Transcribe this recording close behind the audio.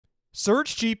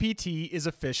SearchGPT is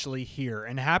officially here,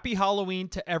 and happy Halloween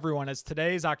to everyone, as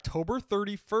today is October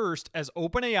 31st as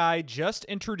OpenAI just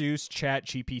introduced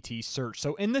ChatGPT Search.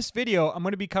 So in this video, I'm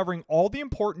going to be covering all the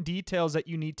important details that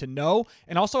you need to know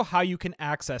and also how you can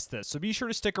access this. So be sure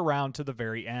to stick around to the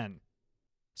very end.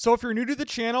 So if you're new to the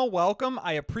channel, welcome.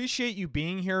 I appreciate you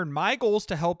being here, and my goal is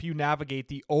to help you navigate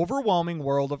the overwhelming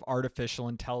world of artificial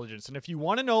intelligence. And if you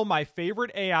want to know my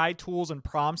favorite AI tools and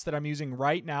prompts that I'm using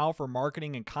right now for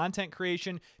marketing and content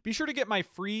creation, be sure to get my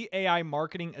free AI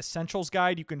Marketing Essentials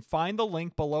Guide. You can find the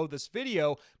link below this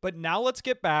video, but now let's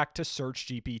get back to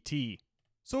SearchGPT.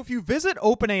 So if you visit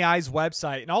OpenAI's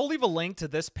website, and I'll leave a link to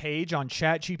this page on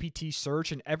ChatGPT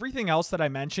Search and everything else that I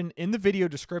mentioned in the video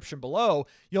description below,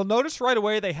 you'll notice right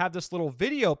away they have this little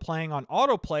video playing on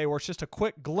autoplay where it's just a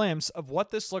quick glimpse of what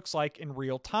this looks like in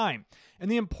real time. And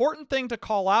the important thing to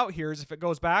call out here is if it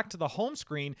goes back to the home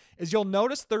screen, is you'll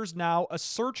notice there's now a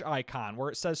search icon where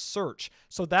it says search.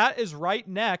 So that is right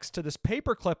next to this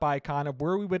paperclip icon of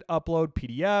where we would upload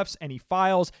PDFs, any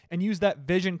files, and use that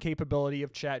vision capability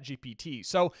of ChatGPT.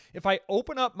 So if I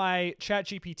open up my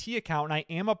ChatGPT account and I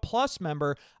am a Plus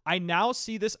member, I now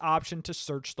see this option to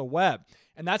search the web.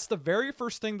 And that's the very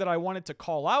first thing that I wanted to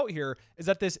call out here, is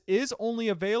that this is only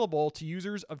available to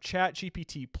users of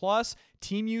ChatGPT Plus,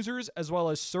 team users, as well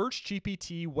as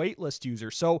SearchGPT waitlist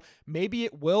users. So maybe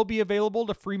it will be available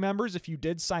to free members if you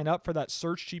did sign up for that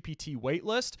SearchGPT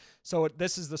waitlist. So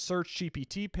this is the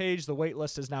SearchGPT page. The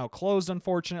waitlist is now closed,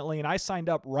 unfortunately, and I signed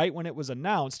up right when it was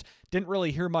announced. Didn't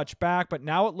really hear much back, but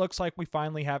now it looks like we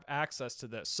finally have access to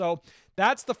this. So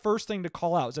that's the first thing to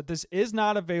call out, is that this is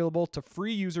not available to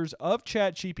free users of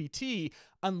ChatGPT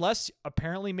unless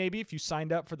apparently maybe if you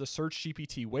signed up for the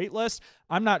SearchGPT waitlist.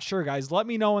 I'm not sure, guys. Let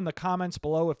me know in the comments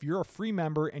below if you're a free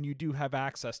member and you do have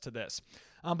access to this.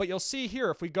 But you'll see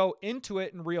here, if we go into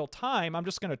it in real time, I'm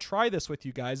just going to try this with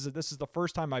you guys. This is the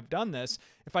first time I've done this.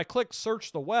 If I click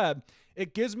search the web,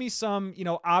 it gives me some,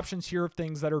 options here of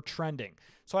things that are trending.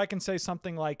 So I can say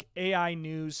something like AI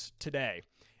news today.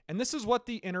 And this is what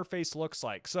the interface looks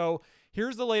like. So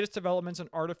here's the latest developments in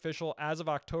artificial as of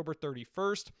October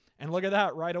 31st. And look at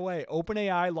that right away.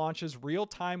 OpenAI launches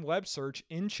real-time web search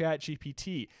in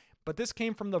ChatGPT. But this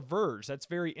came from The Verge. That's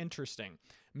very interesting.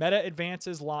 Meta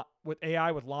advances with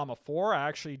AI with Llama 4. I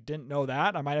actually didn't know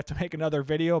that. I might have to make another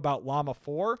video about Llama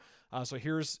 4. So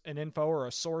here's an info or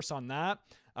a source on that.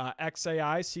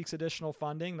 XAI seeks additional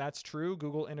funding. That's true.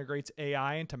 Google integrates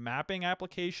AI into mapping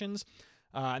applications.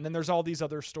 And then there's all these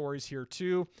other stories here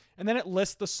too. And then it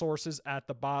lists the sources at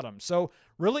the bottom. So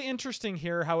really interesting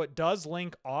here how it does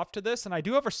link off to this. And I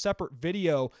do have a separate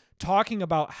video talking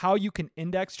about how you can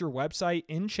index your website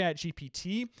in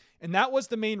ChatGPT. And that was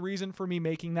the main reason for me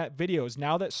making that video, is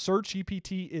now that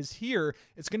SearchGPT is here,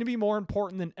 it's going to be more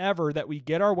important than ever that we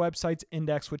get our websites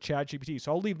indexed with ChatGPT.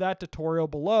 So I'll leave that tutorial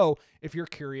below if you're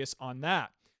curious on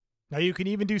that. Now you can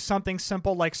even do something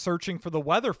simple like searching for the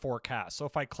weather forecast. So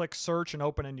if I click search and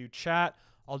open a new chat,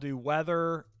 I'll do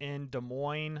weather in Des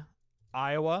Moines,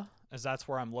 Iowa, as that's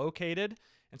where I'm located.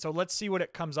 And so let's see what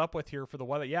it comes up with here for the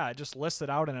weather. Yeah, it just lists it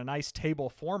out in a nice table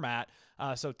format.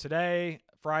 So today,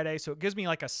 Friday, so it gives me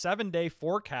like a 7-day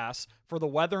forecast for the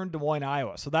weather in Des Moines,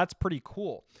 Iowa. So that's pretty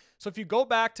cool. So if you go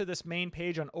back to this main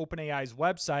page on OpenAI's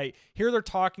website, here they're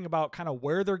talking about kind of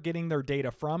where they're getting their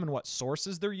data from and what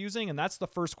sources they're using. And that's the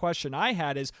first question I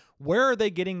had, is where are they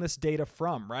getting this data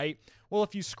from, right? Well,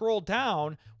 if you scroll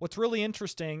down, what's really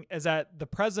interesting is that the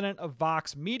president of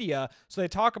Vox Media, so they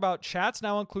talk about chats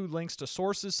now include links to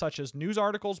sources such as news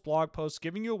articles, blog posts,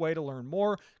 giving you a way to learn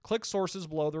more. Click sources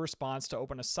below the response to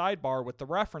open a sidebar with the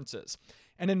references.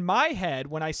 And in my head,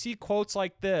 when I see quotes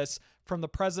like this from the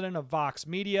president of Vox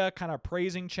Media, kind of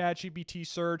praising ChatGPT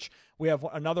Search, we have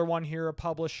another one here, a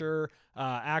publisher,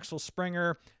 Axel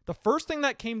Springer. The first thing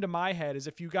that came to my head is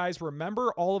if you guys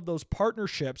remember all of those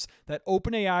partnerships that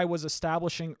OpenAI was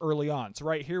establishing early on. So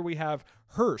right here we have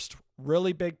Hearst,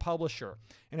 really big publisher.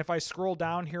 And if I scroll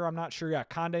down here, I'm not sure. Yeah,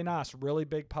 Condé Nast, really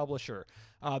big publisher.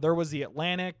 There was the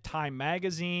Atlantic, Time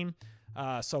Magazine.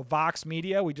 So Vox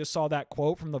Media, we just saw that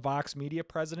quote from the Vox Media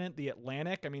president, the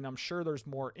Atlantic. I mean, I'm sure there's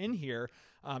more in here.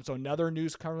 So another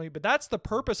news company, but that's the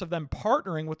purpose of them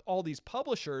partnering with all these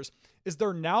publishers, is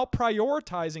they're now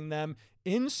prioritizing them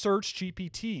in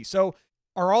SearchGPT. So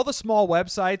are all the small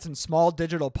websites and small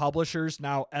digital publishers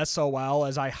now SOL,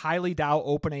 as I highly doubt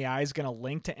OpenAI is going to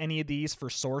link to any of these for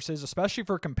sources, especially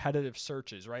for competitive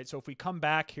searches, right? So if we come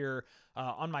back here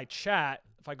on my chat,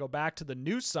 if I go back to the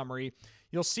news summary,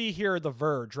 you'll see here The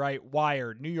Verge, right?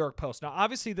 Wired, New York Post. Now,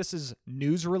 obviously, this is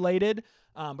news related,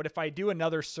 but if I do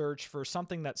another search for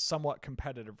something that's somewhat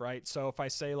competitive, right? So if I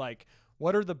say like,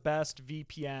 what are the best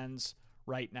VPNs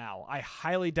right now. I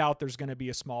highly doubt there's going to be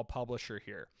a small publisher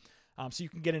here. So you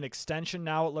can get an extension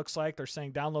now, it looks like. They're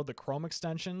saying download the Chrome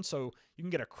extension. So you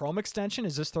can get a Chrome extension.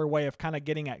 Is this their way of kind of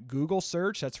getting at Google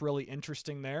search? That's really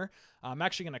interesting there. I'm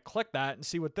actually going to click that and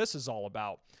see what this is all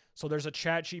about. So there's a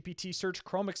ChatGPT Search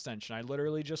Chrome extension. I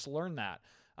literally just learned that.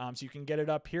 So you can get it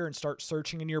up here and start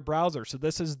searching in your browser. So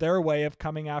this is their way of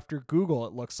coming after Google,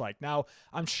 it looks like. Now,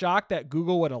 I'm shocked that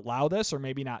Google would allow this or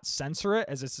maybe not censor it,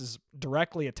 as this is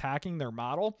directly attacking their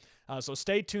model. So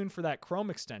stay tuned for that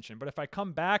Chrome extension. But if I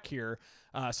come back here,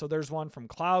 so there's one from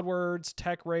CloudWords,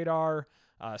 TechRadar,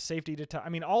 Safety Details. I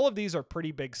mean, all of these are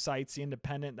pretty big sites. The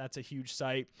Independent, that's a huge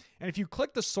site. And if you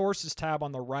click the Sources tab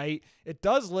on the right, it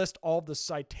does list all of the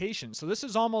citations. So this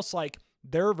is almost like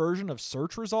their version of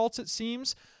search results, it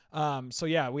seems. So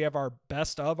yeah, we have our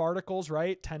best of articles,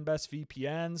 right? 10 best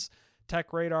VPNs,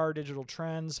 TechRadar, digital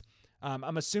trends.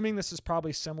 I'm assuming this is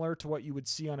probably similar to what you would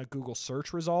see on a Google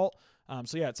search result.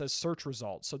 So yeah, it says search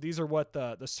results. So these are what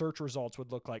the search results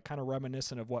would look like, kind of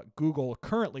reminiscent of what Google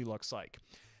currently looks like.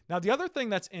 Now, the other thing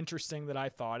that's interesting that I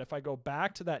thought, if I go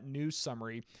back to that news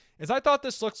summary, is I thought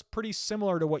this looks pretty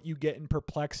similar to what you get in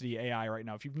Perplexity AI right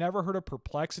now. If you've never heard of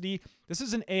Perplexity, this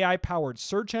is an AI-powered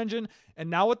search engine. And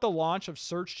now with the launch of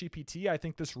SearchGPT, I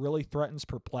think this really threatens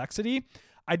Perplexity.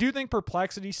 I do think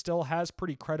Perplexity still has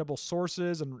pretty credible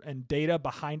sources and data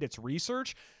behind its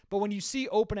research. But when you see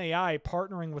OpenAI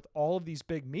partnering with all of these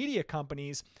big media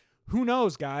companies, who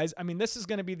knows, guys? I mean, this is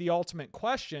going to be the ultimate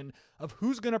question of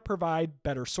who's going to provide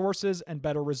better sources and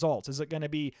better results. Is it going to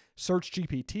be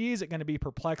SearchGPT? Is it going to be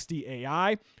Perplexity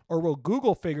AI? Or will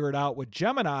Google figure it out with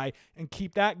Gemini and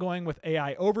keep that going with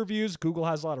AI overviews? Google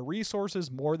has a lot of resources,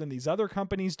 more than these other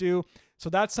companies do. So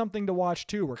that's something to watch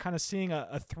too. We're kind of seeing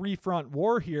a three-front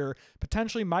war here.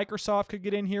 Potentially Microsoft could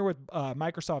get in here with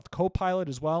Microsoft Copilot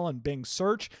as well and Bing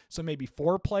Search. So maybe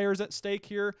 4 players at stake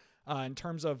here. In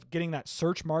terms of getting that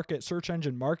search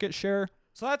engine market share.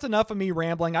 So that's enough of me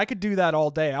rambling. I could do that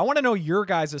all day. I want to know your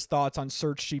guys' thoughts on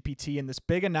SearchGPT and this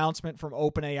big announcement from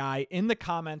OpenAI in the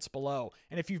comments below.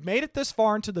 And if you've made it this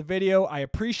far into the video, I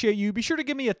appreciate you. Be sure to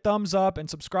give me a thumbs up and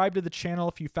subscribe to the channel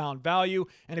if you found value.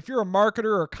 And if you're a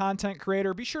marketer or content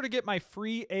creator, be sure to get my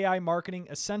free AI Marketing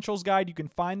Essentials Guide. You can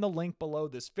find the link below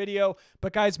this video.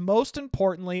 But guys, most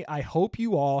importantly, I hope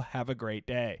you all have a great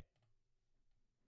day.